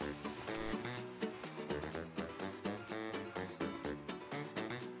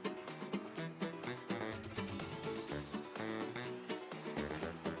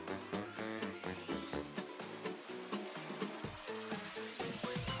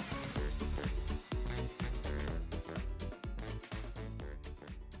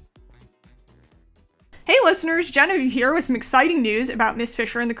Hey listeners, Genevieve here with some exciting news about Miss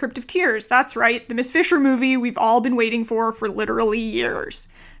Fisher and the Crypt of Tears. That's right, the Miss Fisher movie we've all been waiting for literally years.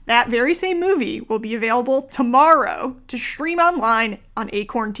 That very same movie will be available tomorrow to stream online on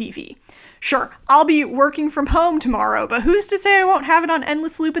Acorn TV. Sure, I'll be working from home tomorrow, but who's to say I won't have it on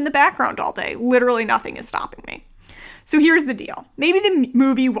endless loop in the background all day? Literally nothing is stopping me. So here's the deal. Maybe the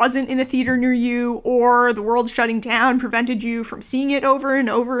movie wasn't in a theater near you, or the world shutting down prevented you from seeing it over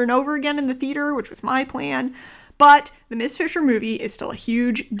and over and over again in the theater, which was my plan. But the Miss Fisher movie is still a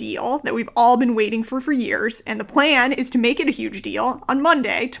huge deal that we've all been waiting for years, and the plan is to make it a huge deal on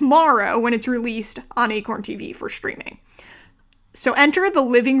Monday, tomorrow, when it's released on Acorn TV for streaming. So enter the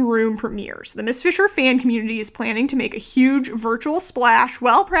living room premieres. The Miss Fisher fan community is planning to make a huge virtual splash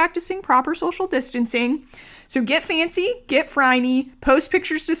while practicing proper social distancing. So get fancy, get friny, post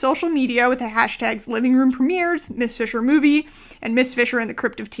pictures to social media with the hashtags living room premieres, Miss Fisher movie, and Miss Fisher and the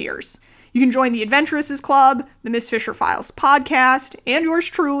Crypt of Tears. You can join the Adventuresses Club, the Miss Fisher Files podcast, and yours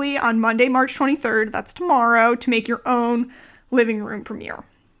truly on Monday, March 23rd, that's tomorrow, to make your own living room premiere.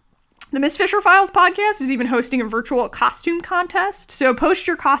 The Miss Fisher Files podcast is even hosting a virtual costume contest, so post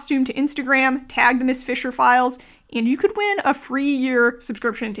your costume to Instagram, tag the Miss Fisher Files, and you could win a free year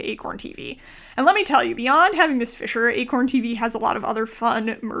subscription to Acorn TV. And let me tell you, beyond having Miss Fisher, Acorn TV has a lot of other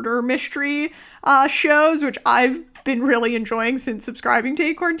fun murder mystery shows, which I've been really enjoying since subscribing to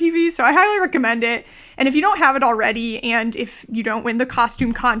Acorn TV, so I highly recommend it. And if you don't have it already, and if you don't win the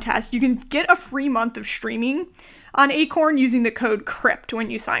costume contest, you can get a free month of streaming on Acorn using the code CRYPT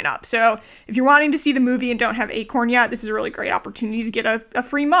when you sign up. So if you're wanting to see the movie and don't have Acorn yet, this is a really great opportunity to get a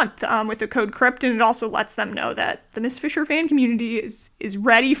free month with the code CRYPT, and it also lets them know that the Miss Fisher fan community is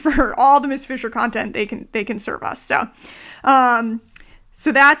ready for all the Miss Fisher content they can serve us.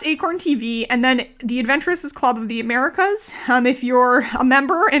 So that's Acorn TV, and then the Adventuresses Club of the Americas. If you're a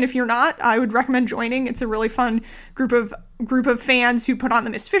member, and if you're not, I would recommend joining. It's a really fun group of fans who put on the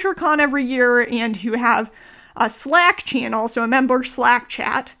Miss Fisher Con every year and who have a Slack channel, so a member Slack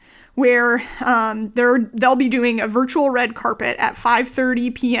chat, where they'll be doing a virtual red carpet at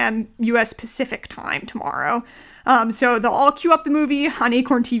 5:30 p.m. U.S. Pacific time tomorrow. So they'll all queue up the movie on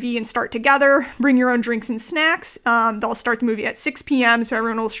Acorn TV and start together. Bring your own drinks and snacks. They'll start the movie at 6 p.m. so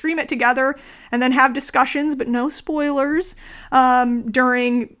everyone will stream it together and then have discussions, but no spoilers,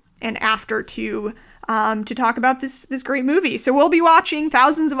 during and after to talk about this great movie. So we'll be watching.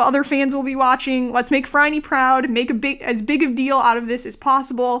 Thousands of other fans will be watching. Let's make Franny proud. Make as big of a deal out of this as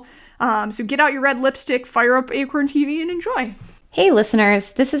possible. So get out your red lipstick, fire up Acorn TV, and enjoy. Hey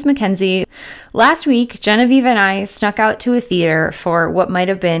listeners, this is Mackenzie. Last week, Genevieve and I snuck out to a theater for what might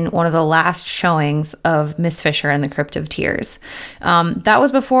have been one of the last showings of Miss Fisher and the Crypt of Tears. That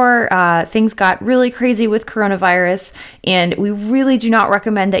was before things got really crazy with coronavirus, and we really do not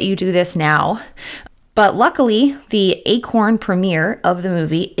recommend that you do this now. But luckily, the Acorn premiere of the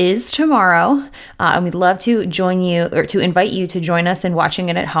movie is tomorrow, and we'd love to join you, or to invite you to join us in watching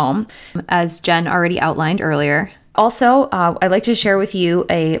it at home, as Jen already outlined earlier. Also, I'd like to share with you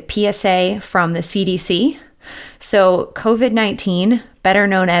a PSA from the CDC. So COVID-19, better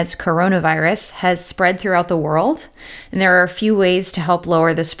known as coronavirus, has spread throughout the world, and there are a few ways to help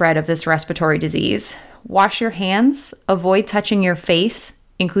lower the spread of this respiratory disease. Wash your hands, avoid touching your face,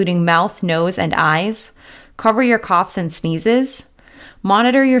 including mouth, nose, and eyes. Cover your coughs and sneezes.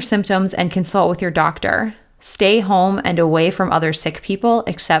 Monitor your symptoms and consult with your doctor. Stay home and away from other sick people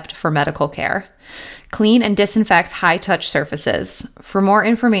except for medical care. Clean and disinfect high-touch surfaces. For more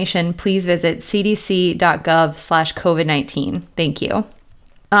information, please visit cdc.gov/COVID-19. Thank you.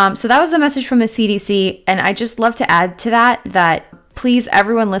 So that was the message from the CDC, and I just love to add to that please,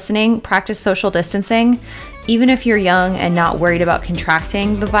 everyone listening, practice social distancing. Even if you're young and not worried about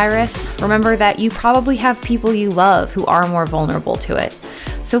contracting the virus, remember that you probably have people you love who are more vulnerable to it.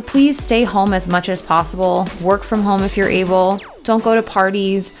 So please stay home as much as possible. Work from home if you're able. Don't go to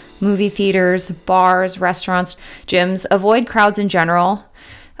parties, movie theaters, bars, restaurants, gyms. Avoid crowds in general.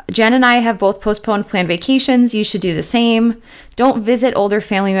 Jen and I have both postponed planned vacations. You should do the same. Don't visit older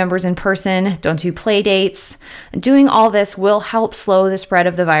family members in person. Don't do play dates. Doing all this will help slow the spread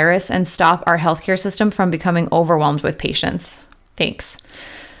of the virus and stop our healthcare system from becoming overwhelmed with patients. Thanks.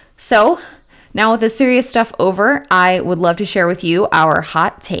 So, now with the serious stuff over, I would love to share with you our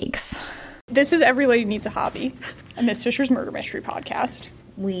hot takes. This is Every Lady Needs a Hobby, a Miss Fisher's Murder Mystery podcast.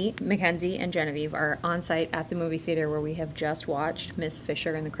 We, Mackenzie and Genevieve, are on site at the movie theater where we have just watched Miss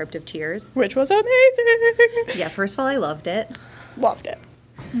Fisher and the Crypt of Tears. Which was amazing! Yeah, first of all, I loved it. Loved it.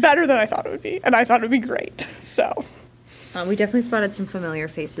 Better than I thought it would be, and I thought it would be great, so. We definitely spotted some familiar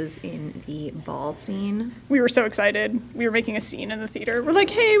faces in the ball scene. We were so excited. We were making a scene in the theater. We're like,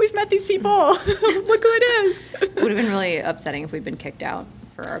 hey, we've met these people. Look who it is. Would have been really upsetting if we'd been kicked out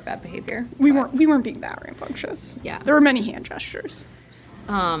for our bad behavior. We weren't being that rambunctious. Yeah. There were many hand gestures.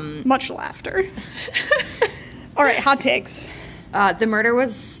 Much laughter. All right, hot takes. The murder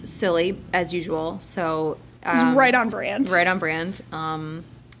was silly, as usual, so... It was right on brand. Right on brand.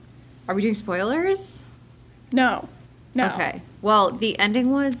 Are we doing spoilers? No. Okay. Well, the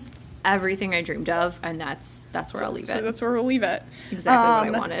ending was everything I dreamed of, and that's where I'll leave it. So that's where we'll leave it. Exactly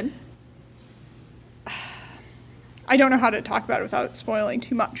what I wanted. I don't know how to talk about it without spoiling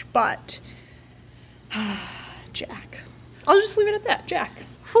too much, but... Jack. I'll just leave it at that. Jack.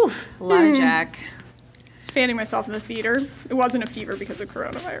 Whew. A lot of Jack. I was fanning myself in the theater. It wasn't a fever because of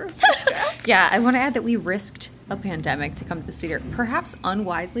coronavirus. It was Jack. Yeah, I want to add that we risked a pandemic to come to the theater. Perhaps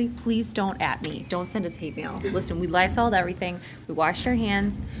unwisely, please don't at me. Don't send us hate mail. Listen, we Lysoled everything. We washed our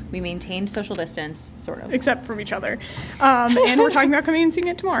hands. We maintained social distance, sort of. Except from each other. And we're talking about coming and seeing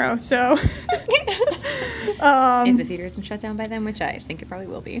it tomorrow, so... if the theater isn't shut down by then, which I think it probably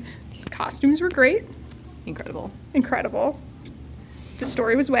will be. Costumes were great. Incredible. The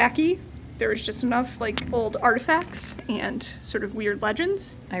story was wacky. There was just enough, old artifacts and sort of weird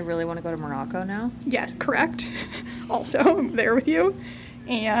legends. I really want to go to Morocco now. Yes, correct. Also, I'm there with you.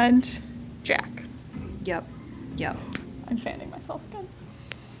 And Jack. Yep. I'm fanning myself again.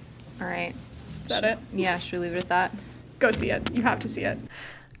 All right. Is that it? Yeah, should we leave it at that? Go see it. You have to see it.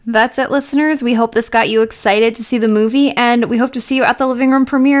 That's it, listeners. We hope this got you excited to see the movie, and we hope to see you at the living room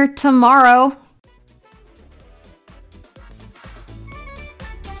premiere tomorrow.